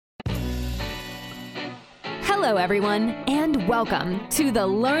Hello, everyone, and welcome to the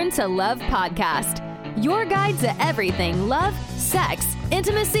Learn to Love podcast, your guide to everything love, sex,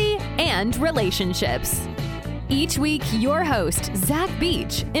 intimacy, and relationships. Each week, your host, Zach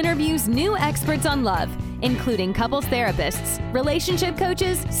Beach, interviews new experts on love, including couples therapists, relationship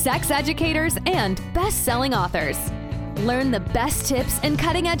coaches, sex educators, and best-selling authors. Learn the best tips and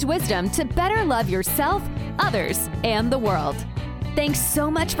cutting-edge wisdom to better love yourself, others, and the world. Thanks so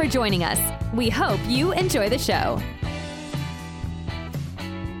much for joining us. We hope you enjoy the show.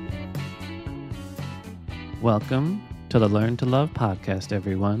 Welcome to the Learn to Love podcast,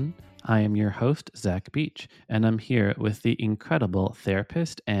 everyone. I am your host, Zach Beach, and I'm here with the incredible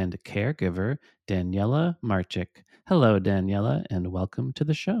therapist and caregiver, Daniella Marchick. Hello, Daniella, and welcome to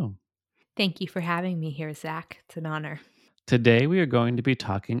the show. Thank you for having me here, Zach. It's an honor. Today, we are going to be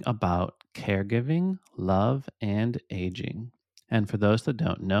talking about caregiving, love, and aging. And for those that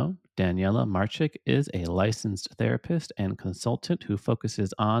don't know, Daniella Marchick is a licensed therapist and consultant who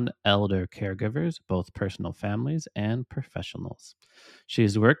focuses on elder caregivers, both personal families and professionals.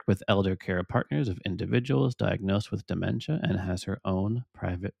 She's worked with elder care partners of individuals diagnosed with dementia and has her own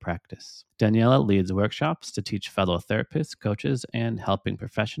private practice. Daniella leads workshops to teach fellow therapists, coaches, and helping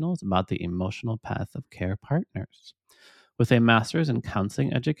professionals about the emotional path of care partners. With a master's in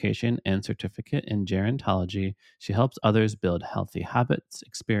counseling education and certificate in gerontology, she helps others build healthy habits,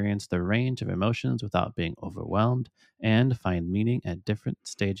 experience the range of emotions without being overwhelmed, and find meaning at different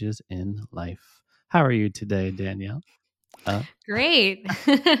stages in life. How are you today, Danielle? Great.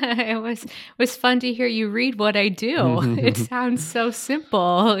 It was fun to hear you read what I do. It sounds so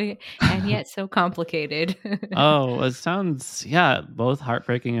simple and yet so complicated. Oh, it sounds, both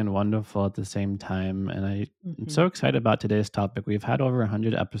heartbreaking and wonderful at the same time. And I'm so excited about today's topic. We've had over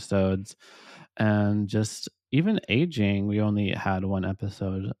 100 episodes, and just even aging, we only had one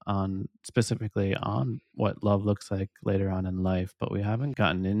episode on specifically on what love looks like later on in life, but we haven't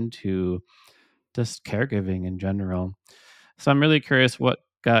gotten into just caregiving in general. So I'm really curious what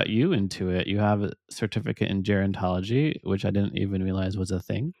got you into it. You have a certificate in gerontology, which I didn't even realize was a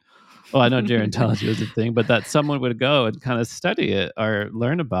thing. Well, I know gerontology was a thing, but that someone would go and kind of study it or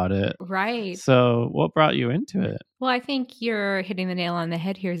learn about it. Right. So what brought you into it? Well, I think you're hitting the nail on the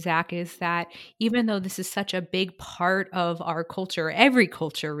head here, Zach, is that even though this is such a big part of our culture, every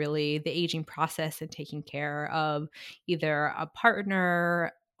culture really, the aging process and taking care of either a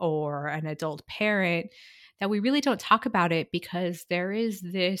partner or an adult parent, that we really don't talk about it because there is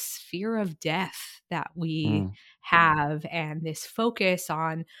this fear of death that we have and this focus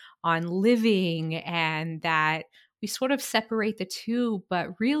on living, and that we sort of separate the two, but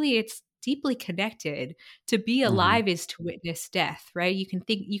really it's deeply connected. To be alive is to witness death, right? You can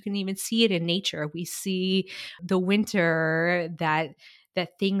even see it in nature. We see the winter that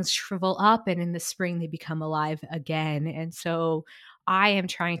things shrivel up, and in the spring they become alive again. And so I am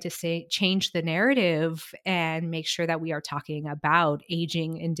trying to change the narrative and make sure that we are talking about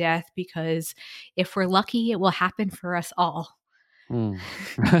aging and death, because if we're lucky, it will happen for us all. and,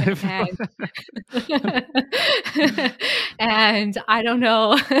 and I don't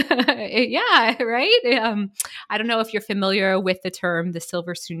know. Yeah, right. I don't know if you're familiar with the term the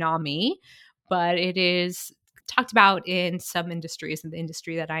silver tsunami, but it is talked about in some industries, in the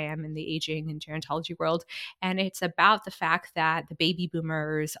industry that I am in, the aging and gerontology world. And it's about the fact that the baby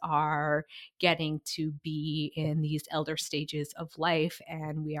boomers are getting to be in these elder stages of life.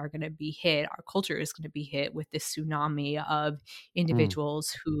 And we are going to be hit, our culture is going to be hit with this tsunami of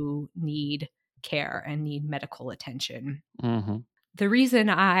individuals who need care and need medical attention. The reason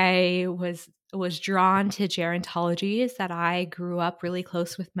I was drawn to gerontology is that I grew up really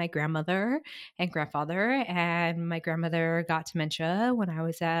close with my grandmother and grandfather, and my grandmother got dementia when I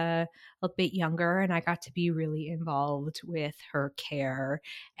was a bit younger, and I got to be really involved with her care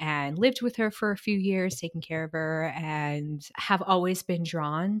and lived with her for a few years, taking care of her, and have always been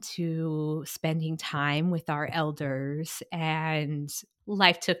drawn to spending time with our elders. And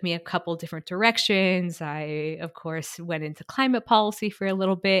life took me a couple different directions. I, of course, went into climate policy for a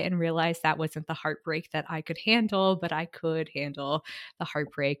little bit and realized that wasn't the heartbreak that I could handle, but I could handle the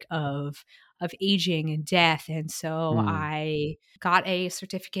heartbreak of aging and death. And so I got a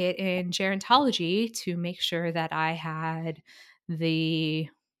certificate in gerontology to make sure that I had the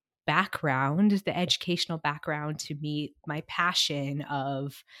background, the educational background, to meet my passion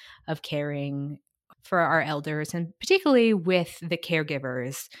of caring for our elders, and particularly with the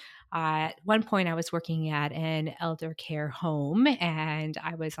caregivers. At one point, I was working at an elder care home and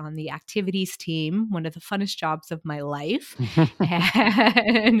I was on the activities team, one of the funnest jobs of my life,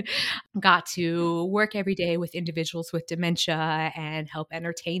 and got to work every day with individuals with dementia and help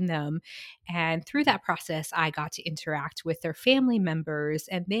entertain them. And through that process, I got to interact with their family members,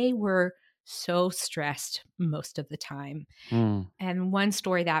 and they were so stressed most of the time. Mm. And one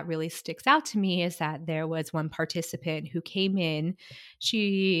story that really sticks out to me is that there was one participant who came in.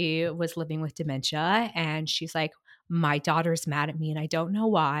 She was living with dementia and she's like, my daughter's mad at me and I don't know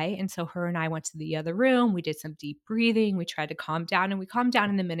why. And so her and I went to the other room. We did some deep breathing. We tried to calm down and we calmed down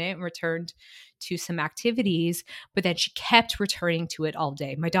in a minute and returned to some activities. But then she kept returning to it all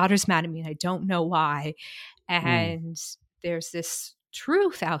day. My daughter's mad at me and I don't know why. Mm. And there's this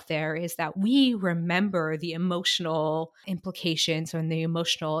truth out there is that we remember the emotional implications and the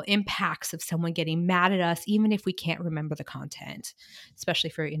emotional impacts of someone getting mad at us, even if we can't remember the content, especially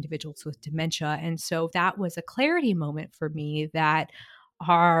for individuals with dementia. And so that was a clarity moment for me that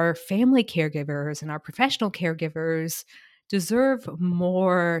our family caregivers and our professional caregivers deserve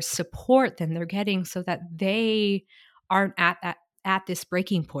more support than they're getting so that they aren't at this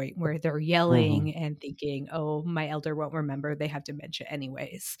breaking point where they're Mhm. yelling and thinking, oh, my elder won't remember. They have dementia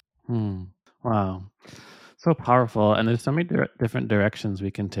anyways. Hmm. Wow. So powerful. And there's so many different directions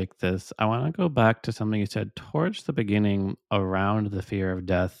we can take this. I want to go back to something you said towards the beginning around the fear of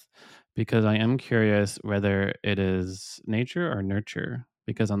death, because I am curious whether it is nature or nurture.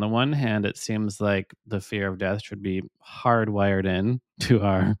 Because on the one hand, it seems like the fear of death should be hardwired in to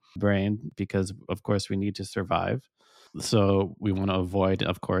our brain because, of course, we need to survive. So we want to avoid,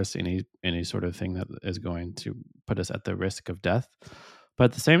 of course, any sort of thing that is going to put us at the risk of death. But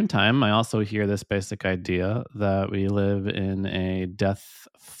at the same time, I also hear this basic idea that we live in a death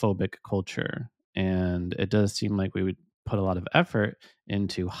phobic culture. And it does seem like we would put a lot of effort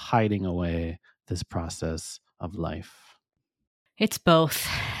into hiding away this process of life. It's both.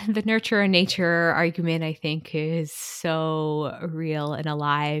 The nurture and nature argument, I think, is so real and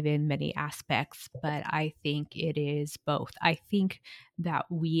alive in many aspects, but I think it is both. I think that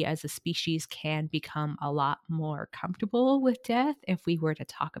we as a species can become a lot more comfortable with death if we were to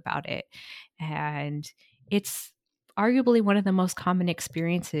talk about it. And it's arguably one of the most common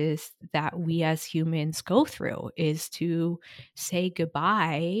experiences that we as humans go through is to say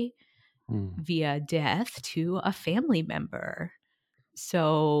goodbye Mm. via death to a family member.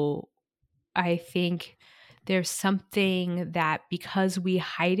 So I think there's something that because we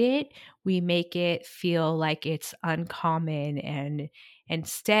hide it, we make it feel like it's uncommon. And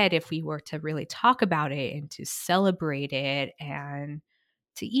instead, if we were to really talk about it and to celebrate it and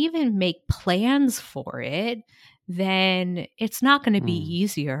to even make plans for it, then it's not going to be Mm.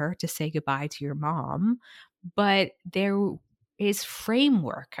 easier to say goodbye to your mom, but there is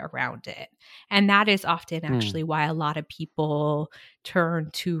framework around it. And that is often Mm. actually why a lot of people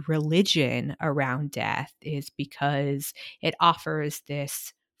turn to religion around death, is because it offers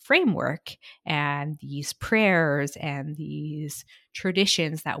this framework and these prayers and these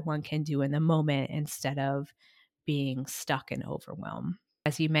traditions that one can do in the moment instead of being stuck in overwhelm.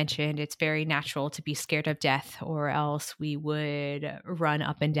 As you mentioned, it's very natural to be scared of death, or else we would run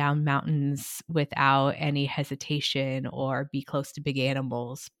up and down mountains without any hesitation or be close to big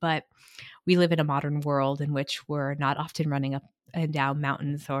animals. But we live in a modern world in which we're not often running up and down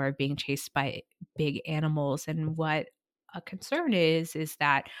mountains or being chased by big animals. And what a concern is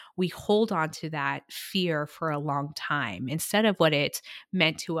that we hold on to that fear for a long time instead of what it's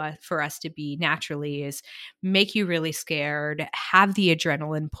meant to us for us to be naturally is make you really scared, have the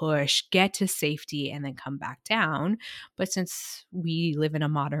adrenaline push, get to safety, and then come back down. But since we live in a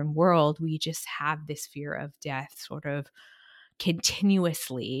modern world, we just have this fear of death sort of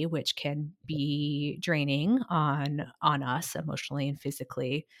continuously, which can be draining on us emotionally and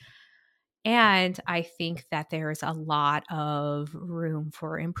physically. And I think that there's a lot of room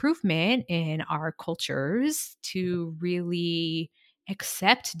for improvement in our cultures to really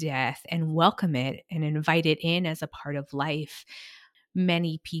accept death and welcome it and invite it in as a part of life.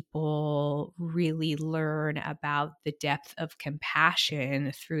 Many people really learn about the depth of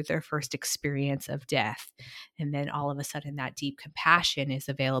compassion through their first experience of death. And then all of a sudden, that deep compassion is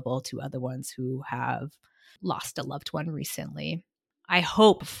available to other ones who have lost a loved one recently. I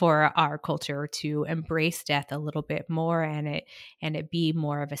hope for our culture to embrace death a little bit more and it be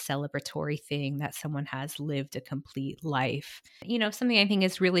more of a celebratory thing that someone has lived a complete life. You know, something I think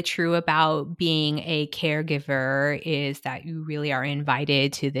is really true about being a caregiver is that you really are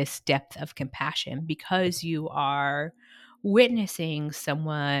invited to this depth of compassion because you are witnessing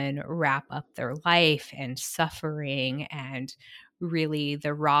someone wrap up their life and suffering and really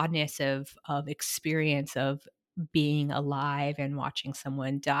the rawness of experience of being alive and watching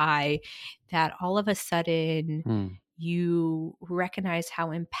someone die, that all of a sudden Mm. you recognize how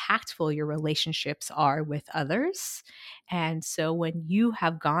impactful your relationships are with others. And so when you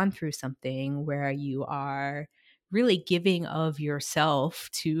have gone through something where you are really giving of yourself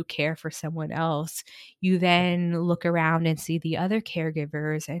to care for someone else, you then look around and see the other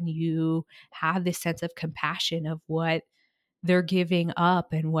caregivers and you have this sense of compassion of what they're giving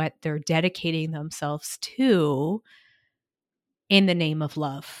up and what they're dedicating themselves to in the name of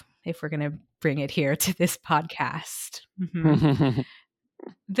love, if we're going to bring it here to this podcast.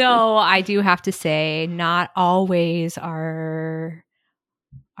 Though I do have to say, not always are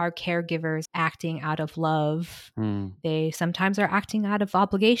our caregivers acting out of love. Mm. They sometimes are acting out of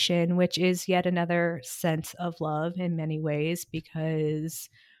obligation, which is yet another sense of love in many ways, because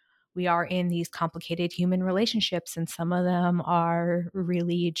we are in these complicated human relationships, and some of them are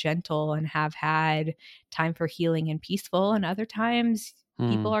really gentle and have had time for healing and peaceful. And other times,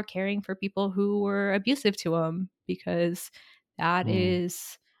 people Mm. are caring for people who were abusive to them, because that Mm.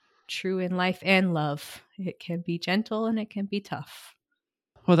 is true in life and love. It can be gentle and it can be tough.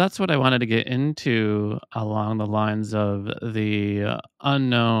 Well, that's what I wanted to get into along the lines of the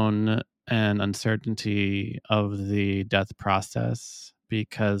unknown and uncertainty of the death process.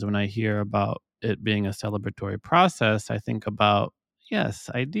 Because when I hear about it being a celebratory process, I think about, yes,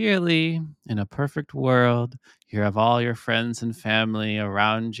 ideally, in a perfect world, you have all your friends and family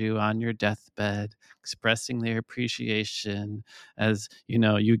around you on your deathbed, expressing their appreciation as,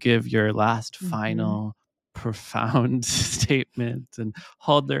 you give your last Mm-hmm. final profound statement and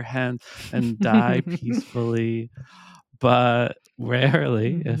hold their hand and die peacefully. But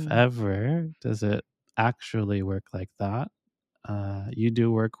rarely, if Mm-hmm. ever, does it actually work like that. You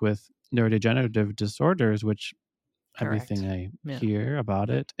do work with neurodegenerative disorders, which everything Correct. I Yeah. hear about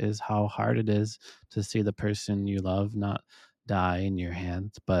it is how hard it is to see the person you love not die in your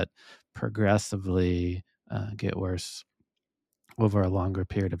hands, but progressively get worse over a longer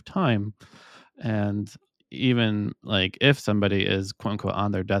period of time. And even like if somebody is quote unquote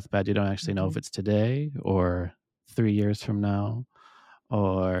on their deathbed, you don't actually know if Mm-hmm. it's today or 3 years from now,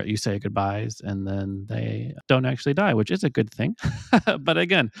 or you say goodbyes and then they don't actually die, which is a good thing. But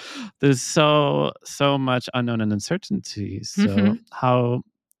again, there's so much unknown and uncertainty. So how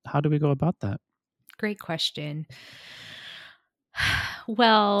do we go about that? Great question.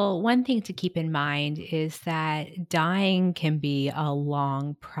 Well, one thing to keep in mind is that dying can be a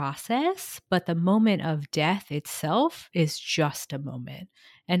long process, but the moment of death itself is just a moment.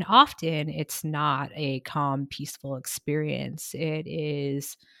 And often it's not a calm, peaceful experience. It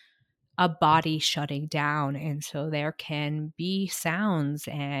is a body shutting down. And so there can be sounds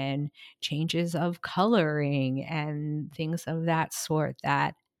and changes of coloring and things of that sort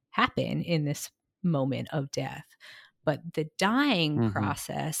that happen in this moment of death. But the dying Hmm.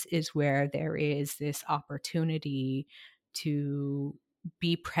 process is where there is this opportunity to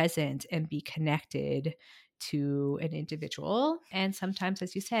be present and be connected to an individual. And sometimes,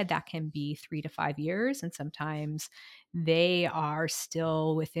 as you said, that can be 3 to 5 years. And sometimes they are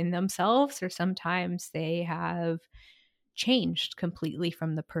still within themselves, or sometimes they have changed completely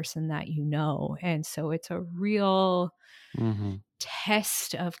from the person that you know. And so it's a real Hmm.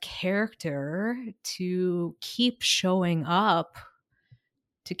 test of character to keep showing up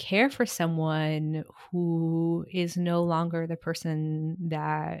to care for someone who is no longer the person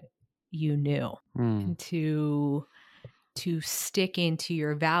that you knew, Mm. and to stick into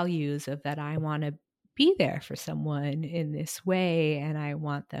your values of that I want to be there for someone in this way, and I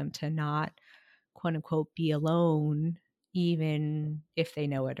want them to not quote unquote be alone even if they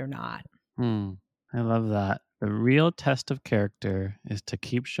know it or not. Hmm. I love that. The real test of character is to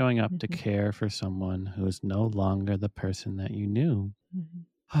keep showing up to Mhm, care for someone who is no longer the person that you knew. mhm.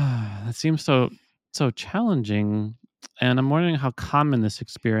 That seems so challenging, and I'm wondering how common this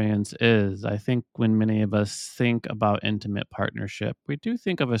experience is. I think when many of us think about intimate partnership, we do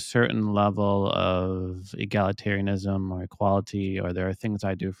think of a certain level of egalitarianism or equality, or there are things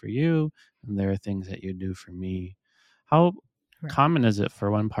I do for you, and there are things that you do for me. How Right. common is it for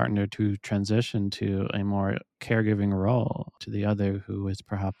one partner to transition to a more caregiving role to the other who is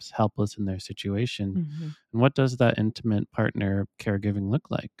perhaps helpless in their situation? Mhm. And what does that intimate partner caregiving look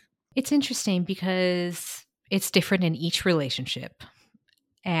like? It's interesting because it's different in each relationship.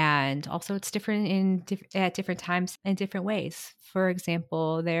 And also, it's different at different times in different ways. For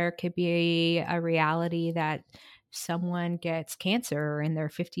example, there could be a reality that someone gets cancer in their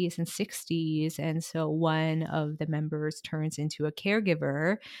 50s and 60s. And so one of the members turns into a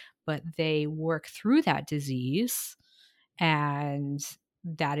caregiver, but they work through that disease and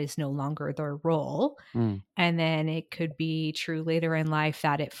that is no longer their role. Mm. And then it could be true later in life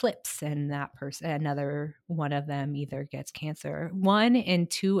that it flips and that person, another one of them either gets cancer. 1 in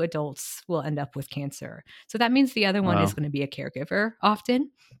 2 adults will end up with cancer. So that means the other one is Wow. going to be a caregiver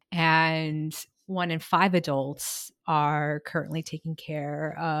often. And 1 in 5 adults are currently taking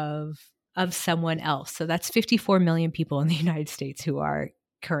care of someone else. So that's 54 million people in the United States who are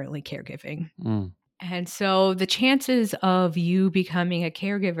currently caregiving. Mm. And so the chances of you becoming a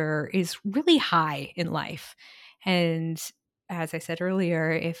caregiver is really high in life. And as I said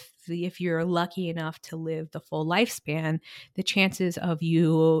earlier, if you're lucky enough to live the full lifespan, the chances of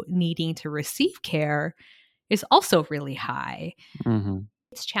you needing to receive care is also really high. Mm-hmm.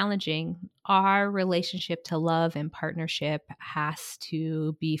 It's challenging. Our relationship to love and partnership has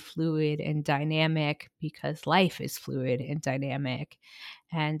to be fluid and dynamic because life is fluid and dynamic.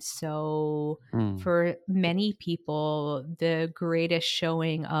 And so, Mm. for many people, the greatest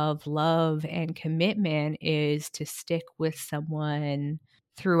showing of love and commitment is to stick with someone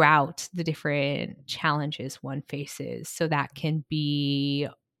throughout the different challenges one faces. So, that can be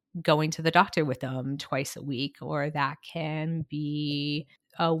going to the doctor with them twice a week, or that can be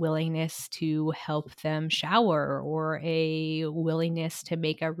a willingness to help them shower, or a willingness to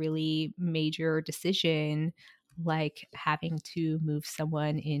make a really major decision like having to move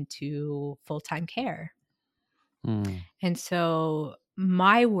someone into full-time care. Mm. And so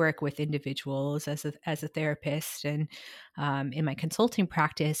my work with individuals as a therapist and in my consulting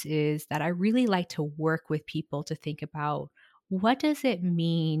practice is that I really like to work with people to think about, what does it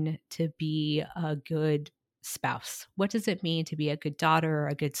mean to be a good spouse? What does it mean to be a good daughter or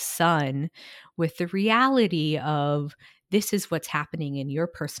a good son, with the reality of this is what's happening in your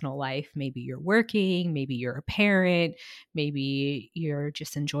personal life. Maybe you're working, maybe you're a parent, maybe you're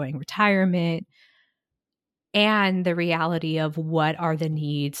just enjoying retirement, and the reality of what are the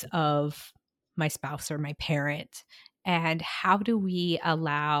needs of my spouse or my parent, and how do we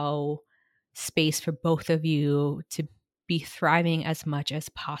allow space for both of you to be thriving as much as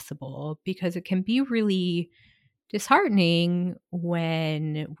possible, because it can be really disheartening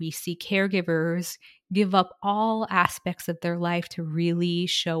when we see caregivers give up all aspects of their life to really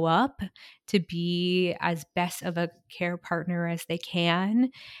show up, to be as best of a care partner as they can,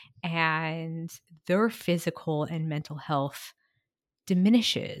 and their physical and mental health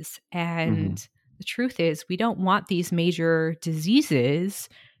diminishes. Mm-hmm. And the truth is, we don't want these major diseases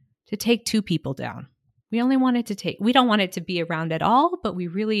to take 2 people down. We don't want it to be around at all, but we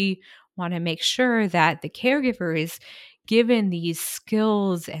really want to make sure that the caregiver is given these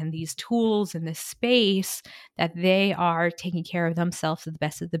skills and these tools and this space, that they are taking care of themselves to the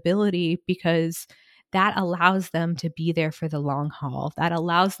best of the ability, because that allows them to be there for the long haul. That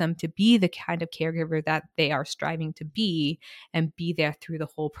allows them to be the kind of caregiver that they are striving to be, and be there through the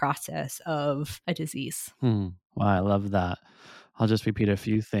whole process of a disease. Wow, I love that. I'll just repeat a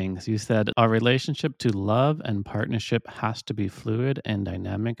few things. You said our relationship to love and partnership has to be fluid and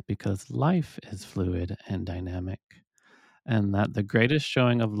dynamic because life is fluid and dynamic. And that the greatest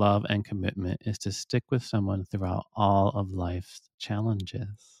showing of love and commitment is to stick with someone throughout all of life's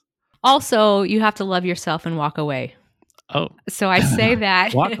challenges. Also, you have to love yourself and walk away. Oh, So I say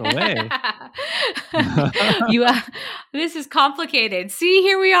that. walk away. you This is complicated. See,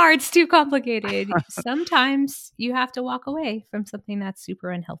 here we are. It's too complicated. Sometimes you have to walk away from something that's super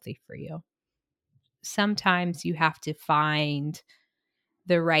unhealthy for you. Sometimes you have to find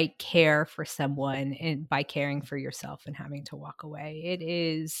the right care for someone, and by caring for yourself and having to walk away. It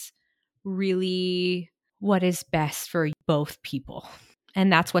is really what is best for both people.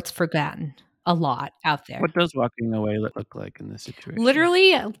 And that's what's forgotten a lot out there. What does walking away look like in this situation?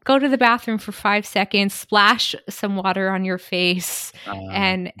 Literally, go to the bathroom for 5 seconds, splash some water on your face,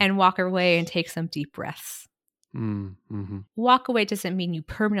 and walk away and take some deep breaths. Mm-hmm. Walk away doesn't mean you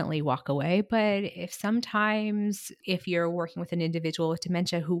permanently walk away, but if you're working with an individual with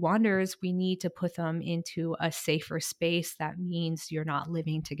dementia who wanders, we need to put them into a safer space. That means you're not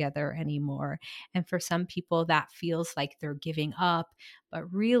living together anymore. And for some people, that feels like they're giving up,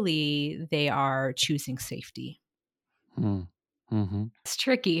 but really they are choosing safety. Mm-hmm. It's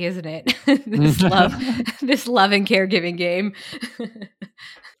tricky, isn't it? this love and caregiving game.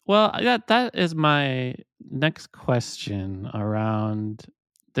 Well, yeah, that is my next question around.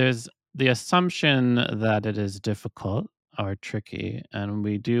 There's the assumption that it is difficult or tricky, and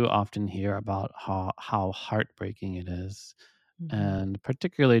we do often hear about how heartbreaking it is. And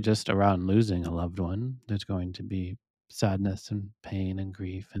particularly just around losing a loved one, there's going to be sadness and pain and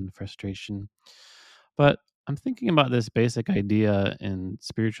grief and frustration. But I'm thinking about this basic idea in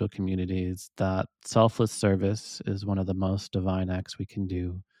spiritual communities that selfless service is one of the most divine acts we can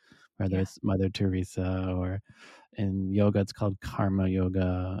do, whether Yeah. it's Mother Teresa or in yoga, it's called karma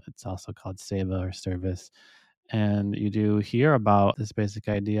yoga. It's also called seva or service. And you do hear about this basic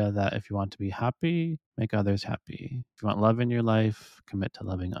idea that if you want to be happy, make others happy. If you want love in your life, commit to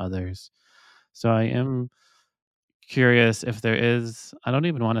loving others. So I am curious if there is, I don't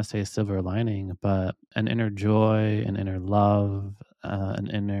even want to say silver lining, but an inner joy, an inner love, an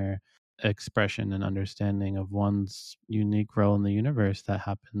inner expression and understanding of one's unique role in the universe that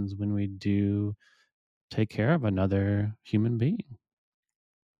happens when we do take care of another human being.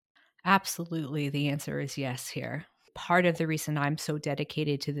 Absolutely. The answer is yes here. Part of the reason I'm so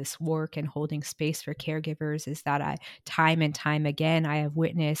dedicated to this work and holding space for caregivers is that time and time again, I have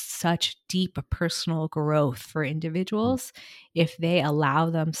witnessed such deep personal growth for Mm, individuals if they allow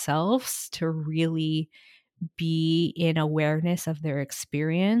themselves to really be in awareness of their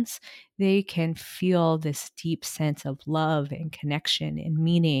experience. They can feel this deep sense of love and connection and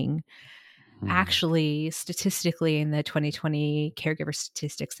meaning. mm, Actually, statistically, in the 2020 caregiver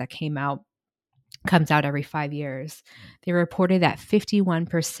statistics that comes out every 5 years, they reported that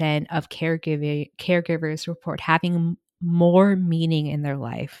 51% of caregivers report having more meaning in their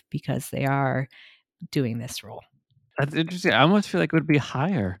life because they are doing this role. That's interesting. I almost feel like it would be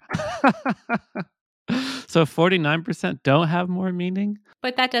higher. So 49% don't have more meaning?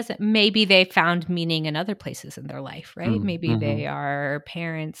 But that doesn't, maybe they found meaning in other places in their life, right? Mm, Maybe they mhm, are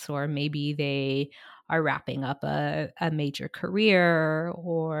parents, or maybe they are wrapping up a major career,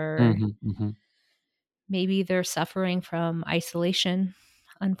 or mhm, mhm, maybe they're suffering from isolation.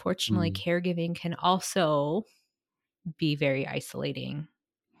 Unfortunately, mm, caregiving can also be very isolating.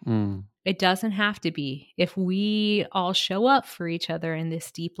 mm, It doesn't have to be. If we all show up for each other in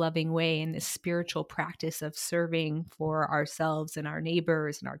this deep, loving way, in this spiritual practice of serving for ourselves and our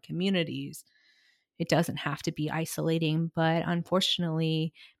neighbors and our communities, it doesn't have to be isolating. But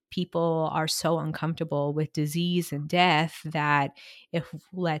unfortunately, people are so uncomfortable with disease and death that if,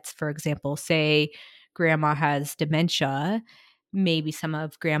 let's, for example, say grandma has dementia, maybe some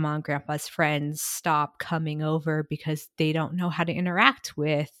of grandma and grandpa's friends stop coming over because they don't know how to interact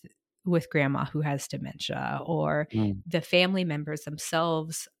with grandma who has dementia, or mm, the family members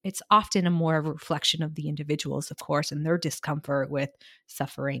themselves. It's often a more reflection of the individuals, of course, and their discomfort with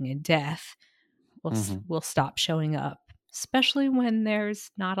suffering and death mhm, will stop showing up, especially when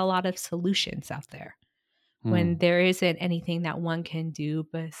there's not a lot of solutions out there. When mm, there isn't anything that one can do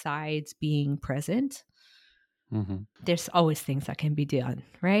besides being present, mhm. there's always things that can be done,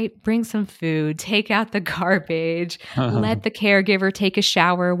 right? Bring some food, take out the garbage, let the caregiver take a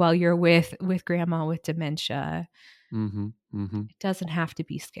shower while you're with grandma with dementia. Mhm, mhm. It doesn't have to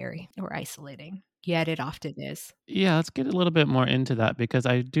be scary or isolating, yet it often is. Yeah, let's get a little bit more into that because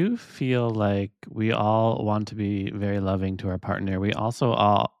I do feel like we all want to be very loving to our partner. We also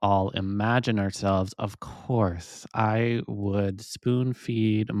all imagine ourselves, of course, I would spoon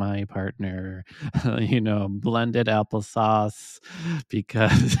feed my partner, blended applesauce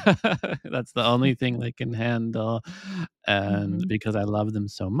because that's the only thing they can handle and Mhm. because I love them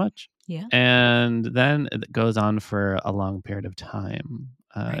so much. Yeah, And then it goes on for a long period of time.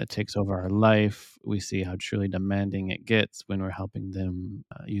 It right, takes over our life. We see how truly demanding it gets when we're helping them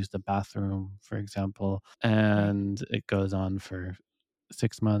use the bathroom, for example. right. And it goes on for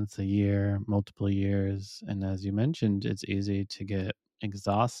 6 months, a year, multiple years. And as you mentioned, it's easy to get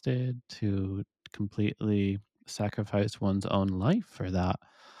exhausted, to completely sacrifice one's own life for that.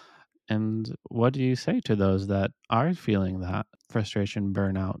 And what do you say to those that are feeling that frustration,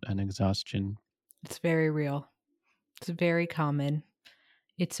 burnout, and exhaustion? It's very real. It's very common.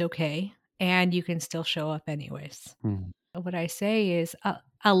 It's okay, and you can still show up anyways. Mm, What I say is,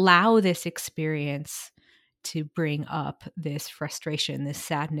 allow this experience to bring up this frustration, this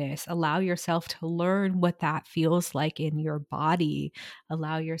sadness. Allow yourself to learn what that feels like in your body.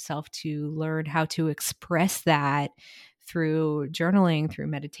 Allow yourself to learn how to express that through journaling, through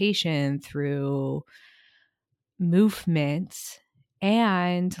meditation, through movement,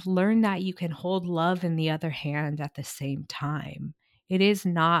 and learn that you can hold love in the other hand at the same time. It is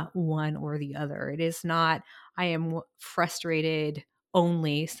not one or the other. It is not, I am frustrated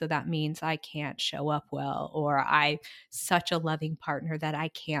only, so that means I can't show up well, or I such a loving partner that I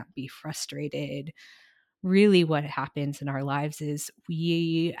can't be frustrated. Really, what happens in our lives is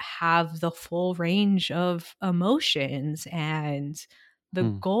we have the full range of emotions, and the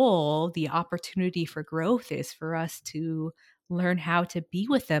mm, goal, the opportunity for growth is for us to learn how to be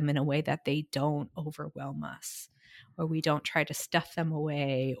with them in a way that they don't overwhelm us, or we don't try to stuff them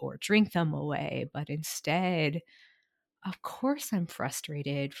away or drink them away, but instead, of course, I'm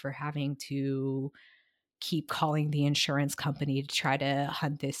frustrated for having to keep calling the insurance company to try to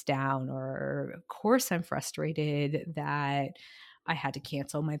hunt this down. Or, of course, I'm frustrated that I had to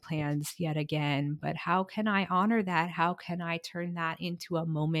cancel my plans yet again. But how can I honor that? How can I turn that into a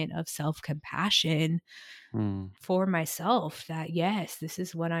moment of self compassion Mm. for myself, that yes, this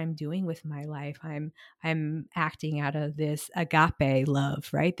is what I'm doing with my life. I'm acting out of this agape love,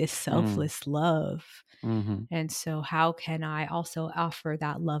 right? This Mm. selfless love. Mm-hmm. And so how can I also offer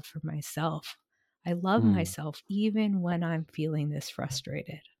that love for myself? I love Mm. myself even when I'm feeling this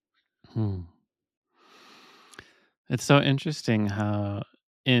frustrated. Mm. It's so interesting how,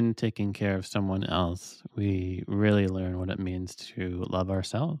 in taking care of someone else, we really learn what it means to love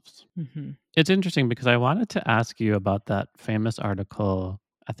ourselves. Mm-hmm. It's interesting because I wanted to ask you about that famous article.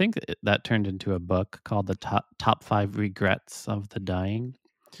 I think that turned into a book called "The Top Five Regrets of the Dying."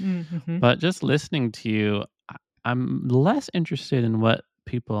 Mm-hmm. But just listening to you, I'm less interested in what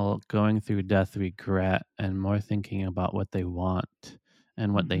people going through death regret and more thinking about what they want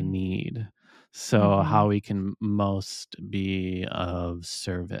and what they Mm-hmm. need. So, Mm-hmm. how we can most be of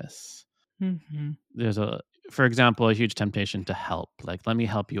service. Mm-hmm. There's for example, a huge temptation to help. Like, let me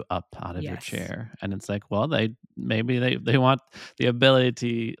help you up out of your Yes. chair. And it's like, well, they want the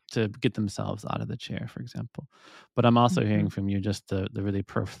ability to get themselves out of the chair, for example. But I'm also Mm-hmm. hearing from you just the really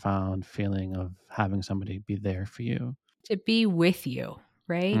profound feeling of having somebody be there for you. To be with you,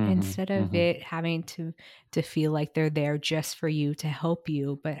 right? Mhm, Instead of mhm, it having to feel like they're there just for you to help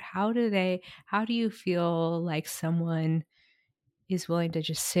you, but how do you feel like someone is willing to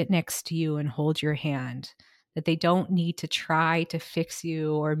just sit next to you and hold your hand, that they don't need to try to fix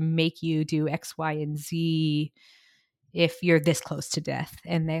you or make you do X, Y, and Z if you're this close to death,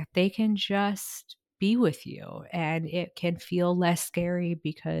 and that they can just be with you, and it can feel less scary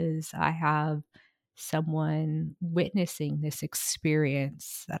because I have someone witnessing this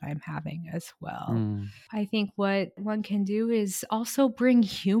experience that I'm having as well. mm, I think what one can do is also bring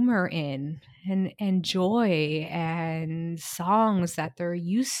humor in, and joy and songs that they're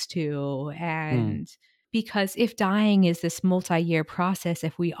used to. mm, And because if dying is this multi-year process,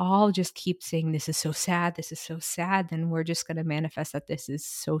 if we all just keep saying this is so sad, this is so sad, then we're just going to manifest that this is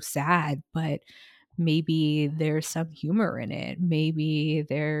so sad. But maybe there's some humor in it. Maybe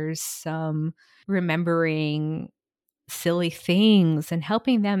there's some remembering silly things and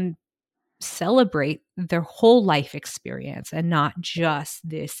helping them celebrate their whole life experience and not just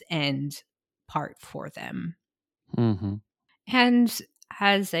this end part for them. mhm, And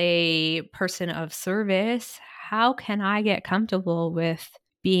as a person of service, how can I get comfortable with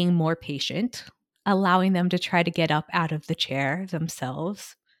being more patient, allowing them to try to get up out of the chair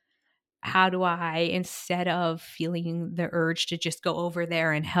themselves? How do I, instead of feeling the urge to just go over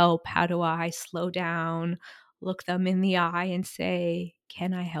there and help, how do I slow down, look them in the eye and say,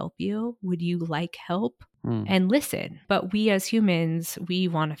 can I help you? Would you like help? mm, And listen. But we as humans, we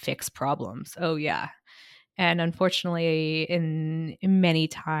want to fix problems. Oh, yeah. And unfortunately, in many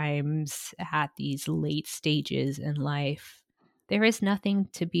times at these late stages in life, there is nothing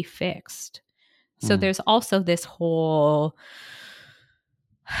to be fixed. So mm, there's also this whole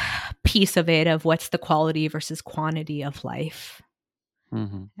piece of it of what's the quality versus quantity of life.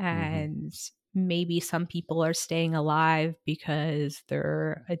 mhm, mhm, And maybe some people are staying alive because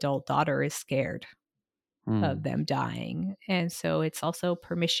their adult daughter is scared of mm, them dying. And so it's also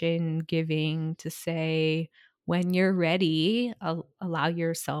permission giving to say, when you're ready, allow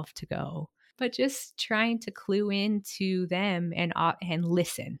yourself to go. But just trying to clue into them and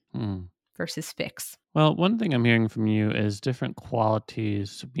listen mm. versus fix. Well, one thing I'm hearing from you is different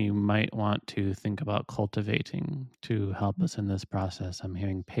qualities you might want to think about cultivating to help us in this process. I'm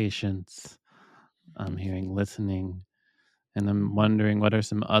hearing patience, I'm hearing listening, and I'm Mhm. wondering what are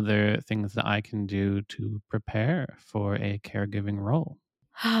some other things that I can do to prepare for a caregiving role.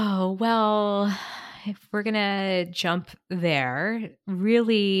 Oh, well, if we're going to jump there,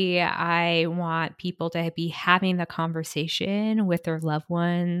 really, I want people to be having the conversation with their loved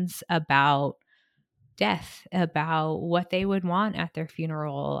ones about death, about what they would want at their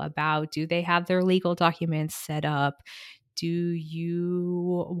funeral, about do they have their legal documents set up? Do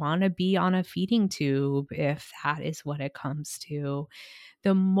you want to be on a feeding tube if that is what it comes to?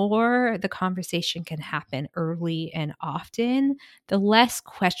 The more the conversation can happen early and often, the less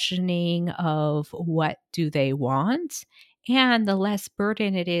questioning of what do they want, and the less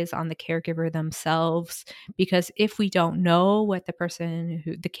burden it is on the caregiver themselves. Because if we don't know what the person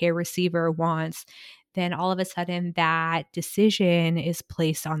who the care receiver wants, then all of a sudden that decision is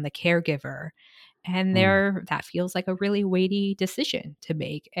placed on the caregiver. And that feels like a really weighty decision to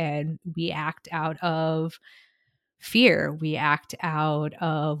make. And we act out of fear. We act out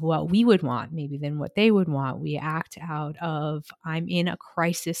of what we would want, maybe than what they would want. We act out of, I'm in a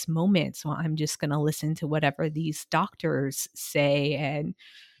crisis moment, so I'm just going to listen to whatever these doctors say. And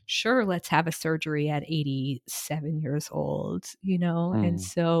sure, let's have a surgery at 87 years old, And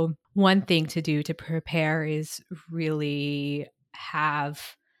so one thing to do to prepare is really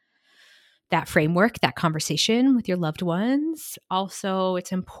have that framework, that conversation with your loved ones. Also,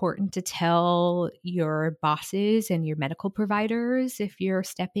 it's important to tell your bosses and your medical providers if you're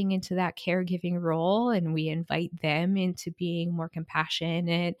stepping into that caregiving role, and we invite them into being more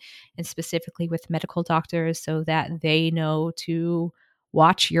compassionate, and specifically with medical doctors, so that they know to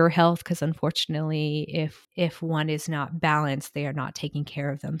watch your health, because unfortunately, if one is not balanced, they are not taking care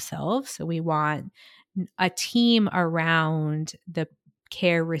of themselves. So we want a team around the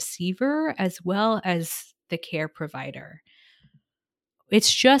care receiver as well as the care provider.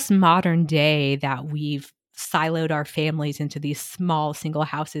 It's just modern day that we've siloed our families into these small single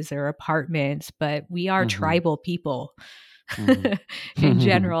houses or apartments, but we are tribal people in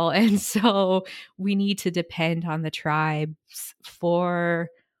general. And so we need to depend on the tribes for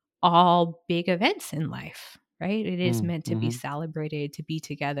all big events in life, right? It is meant to be celebrated, to be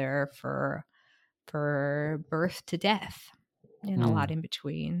together for birth to death, and a lot in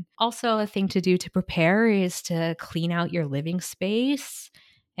between. Also, a thing to do to prepare is to clean out your living space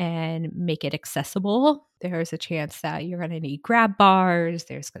and make it accessible. There's a chance that you're going to need grab bars.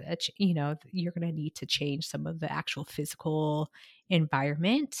 There's going to, you're going to need to change some of the actual physical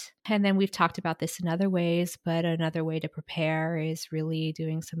environment. And then we've talked about this in other ways, but another way to prepare is really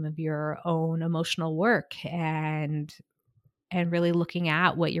doing some of your own emotional work and really looking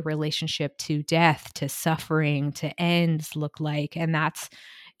at what your relationship to death, to suffering, to ends look like. And that's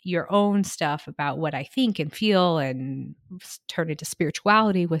your own stuff about what I think and feel, and turn into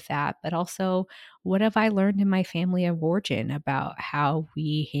spirituality with that. But also, what have I learned in my family of origin about how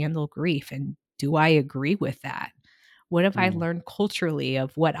we handle grief? And do I agree with that? What have I learned culturally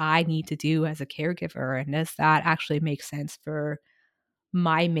of what I need to do as a caregiver? And does that actually make sense for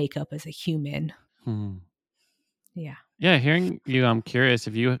my makeup as a human? Yeah. Yeah, hearing you, I'm curious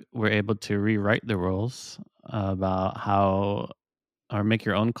if you were able to rewrite the rules about how, or make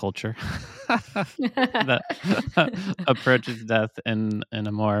your own culture that approaches death in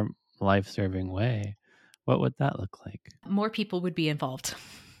a more life-serving way. What would that look like? More people would be involved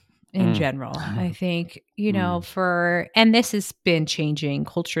in general. I think, and this has been changing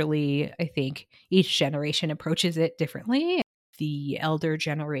culturally. I think each generation approaches it differently. The elder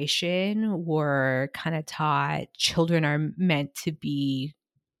generation were kind of taught children are meant to be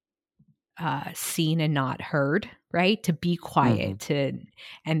seen and not heard, right? To be quiet, and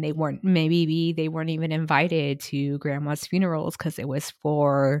they weren't even invited to grandma's funerals because it was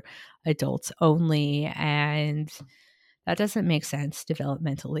for adults only. And that doesn't make sense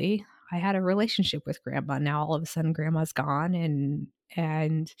developmentally. I had a relationship with grandma. Now all of a sudden grandma's gone,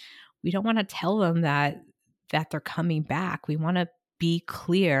 and we don't want to tell them that they're coming back. We want to be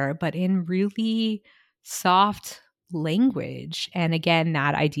clear, but in really soft language. And again,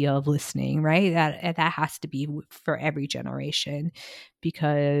 that idea of listening, right? That has to be for every generation,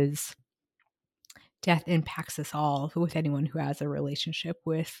 because death impacts us all, with anyone who has a relationship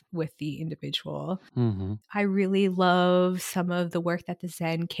with the individual. I really love some of the work that the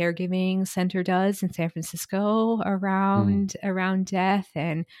Zen Caregiving Center does in San Francisco around death,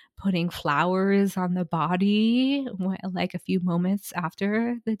 and putting flowers on the body like a few moments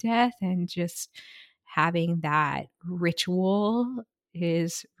after the death, and just having that ritual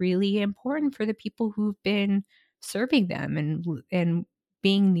is really important for the people who've been serving them and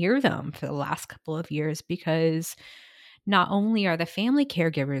being near them for the last couple of years, because not only are the family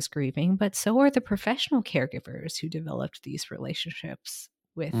caregivers grieving, but so are the professional caregivers who developed these relationships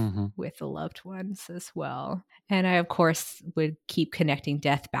with the loved ones as well. And I, of course, would keep connecting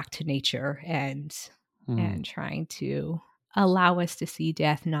death back to nature and trying to allow us to see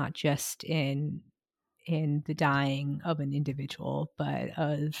death not just in the dying of an individual, but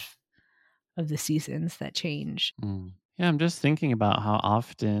of the seasons that change. Yeah, I'm just thinking about how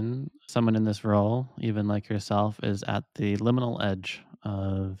often someone in this role, even like yourself, is at the liminal edge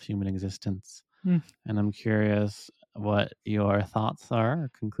of human existence. And I'm curious what your thoughts are,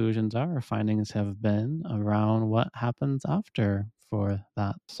 or conclusions are, or findings have been around what happens after for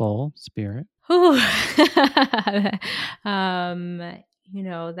that soul, spirit.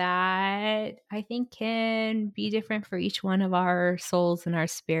 That I think can be different for each one of our souls and our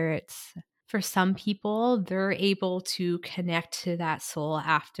spirits. For some people, they're able to connect to that soul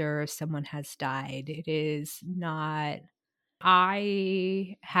after someone has died. It is not.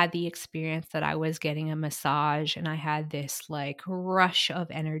 I had the experience that I was getting a massage and I had this like rush of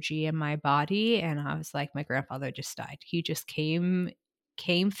energy in my body, and I was like, my grandfather just died. He just came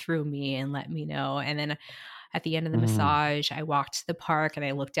through me and let me know. And then at the end of the Mm. massage, I walked to the park and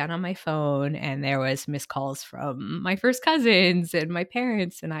I looked down on my phone and there was missed calls from my first cousins and my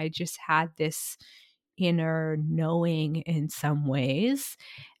parents, and I just had this inner knowing in some ways.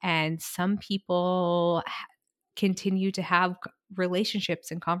 And some people continue to have relationships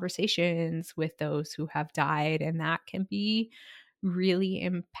and conversations with those who have died, and that can be really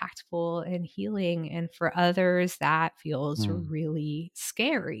impactful and healing. And for others, that feels Mm. really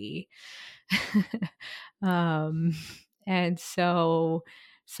scary. um, and so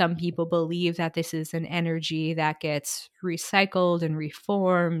some people believe that this is an energy that gets recycled and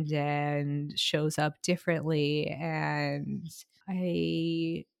reformed and shows up differently. And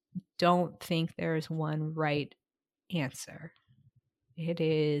I don't think there's one right answer. It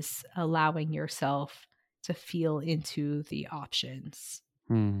is allowing yourself to feel into the options.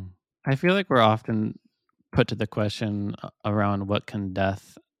 Mm. I feel like we're often put to the question around what can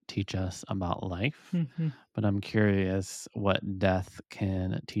death teach us about life, Mm-hmm. but I'm curious what death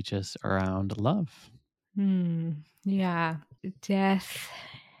can teach us around love. Yeah. Death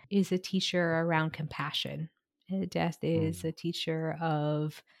is a teacher around compassion. Death is a Mm. teacher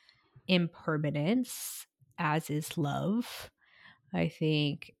of impermanence, as is love. I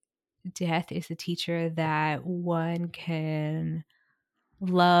think death is a teacher that one can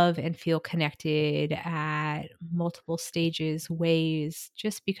love and feel connected at multiple stages, ways.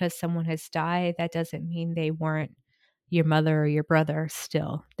 Just because someone has died, that doesn't mean they weren't your mother or your brother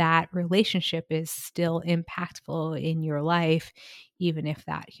still. That relationship is still impactful in your life, even if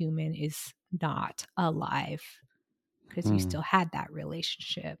that human is not alive, because you Mm. still had that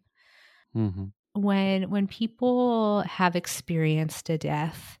relationship. Mm-hmm. When people have experienced a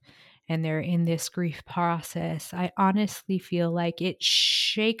death and they're in this grief process, I honestly feel like it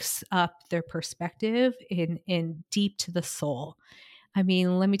shakes up their perspective in deep to the soul. I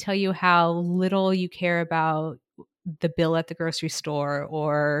mean, let me tell you how little you care about the bill at the grocery store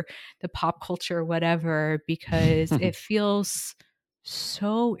or the pop culture, whatever, because it feels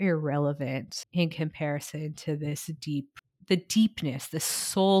so irrelevant in comparison to the deepness, the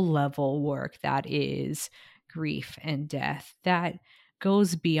soul level work that is grief and death that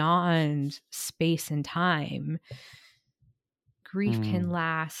goes beyond space and time. Grief can Mm.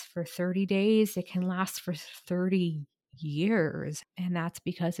 last for 30 days, it can last for 30 years, and that's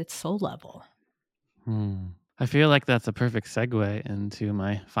because it's soul level. Mm. I feel like that's a perfect segue into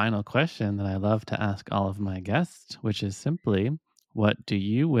my final question that I love to ask all of my guests, which is simply, what do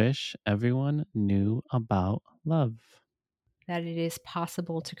you wish everyone knew about love? That it is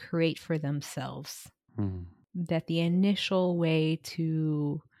possible to create for themselves. Mm. That the initial way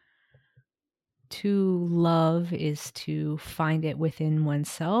to love is to find it within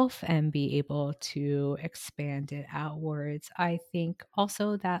oneself and be able to expand it outwards. I think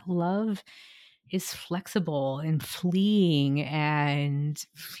also that love is flexible and fleeing and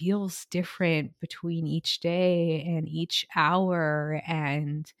feels different between each day and each hour,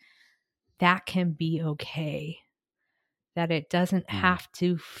 and that can be okay. That it doesn't Mm. have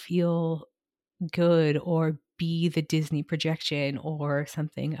to feel good or be the Disney projection or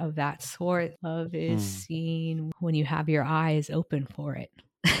something of that sort. Love is Mm. seen when you have your eyes open for it.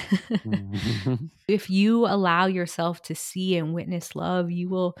 Mm. If you allow yourself to see and witness love, you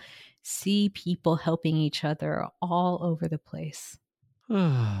will see people helping each other all over the place.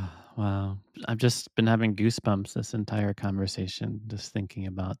 Wow. I've just been having goosebumps this entire conversation, just thinking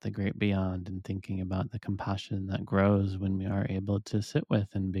about the great beyond and thinking about the compassion that grows when we are able to sit with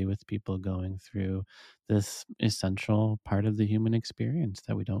and be with people going through this essential part of the human experience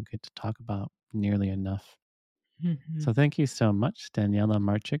that we don't get to talk about nearly enough. Mhm. So, thank you so much, Daniella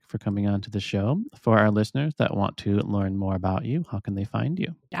Marchick, for coming on to the show. For our listeners that want to learn more about you, how can they find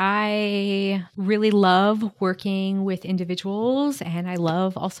you? I really love working with individuals, and I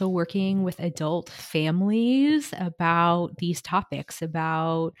love also working with adult families about these topics,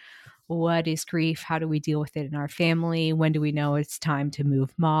 about what is grief, how do we deal with it in our family, when do we know it's time to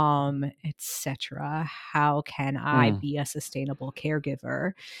move mom, etc. How can I Mm. be a sustainable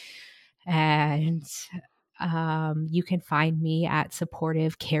caregiver? And you can find me at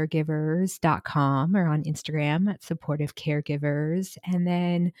supportivecaregivers.com or on Instagram at supportivecaregivers. And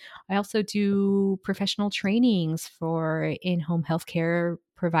then I also do professional trainings for in home healthcare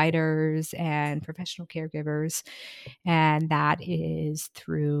providers and professional caregivers. And that is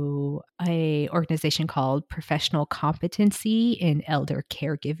through an organization called Professional Competency in Elder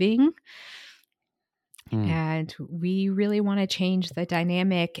Caregiving. And we really want to change the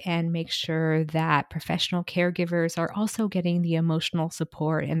dynamic and make sure that professional caregivers are also getting the emotional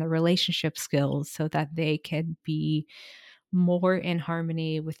support and the relationship skills so that they can be more in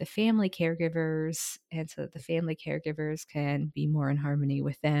harmony with the family caregivers, and so that the family caregivers can be more in harmony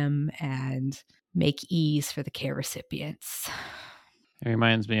with them and make ease for the care recipients. It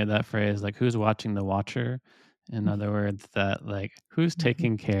reminds me of that phrase, like, who's watching the watcher? In other words, that like, who's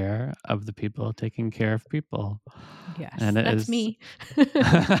taking care of the people taking care of people? Yes, And it that's is me.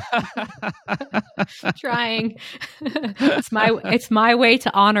 Trying. It's my way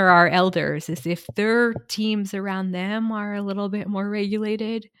to honor our elders, is if their teams around them are a little bit more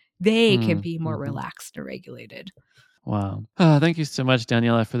regulated, they can be more relaxed and regulated. Wow. Thank you so much,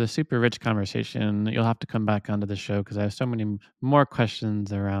 Daniella, for the super rich conversation. You'll have to come back onto the show because I have so many more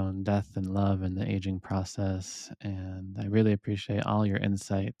questions around death and love and the aging process. And I really appreciate all your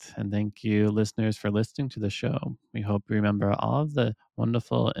insight. And thank you, listeners, for listening to the show. We hope you remember all of the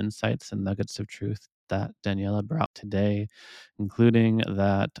wonderful insights and nuggets of truth that Daniella brought today, including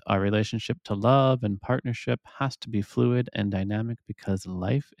that our relationship to love and partnership has to be fluid and dynamic because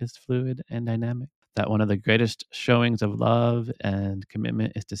life is fluid and dynamic. That one of the greatest showings of love and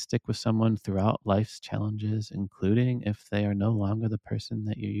commitment is to stick with someone throughout life's challenges, including if they are no longer the person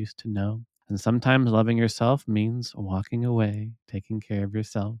that you used to know. And sometimes loving yourself means walking away, taking care of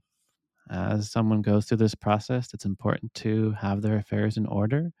yourself. As someone goes through this process, it's important to have their affairs in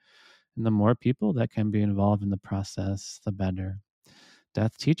order. And the more people that can be involved in the process, the better.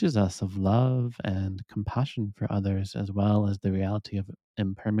 Death teaches us of love and compassion for others, as well as the reality of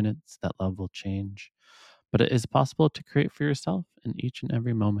impermanence, that love will change. But it is possible to create for yourself in each and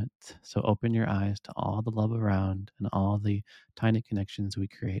every moment. So open your eyes to all the love around and all the tiny connections we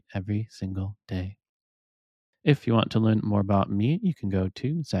create every single day. If you want to learn more about me, you can go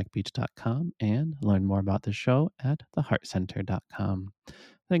to zachbeach.com and learn more about the show at theheartcenter.com.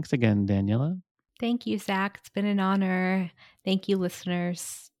 Thanks again, Daniella. Thank you, Zach. It's been an honor. Thank you,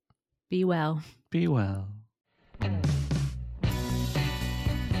 listeners. Be well. Be well.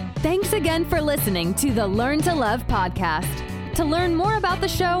 Thanks again for listening to the Learn to Love podcast. To learn more about the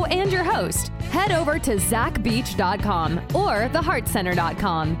show and your host, head over to zachbeach.com or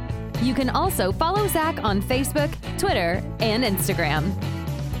theheartcenter.com. You can also follow Zach on Facebook, Twitter, and Instagram.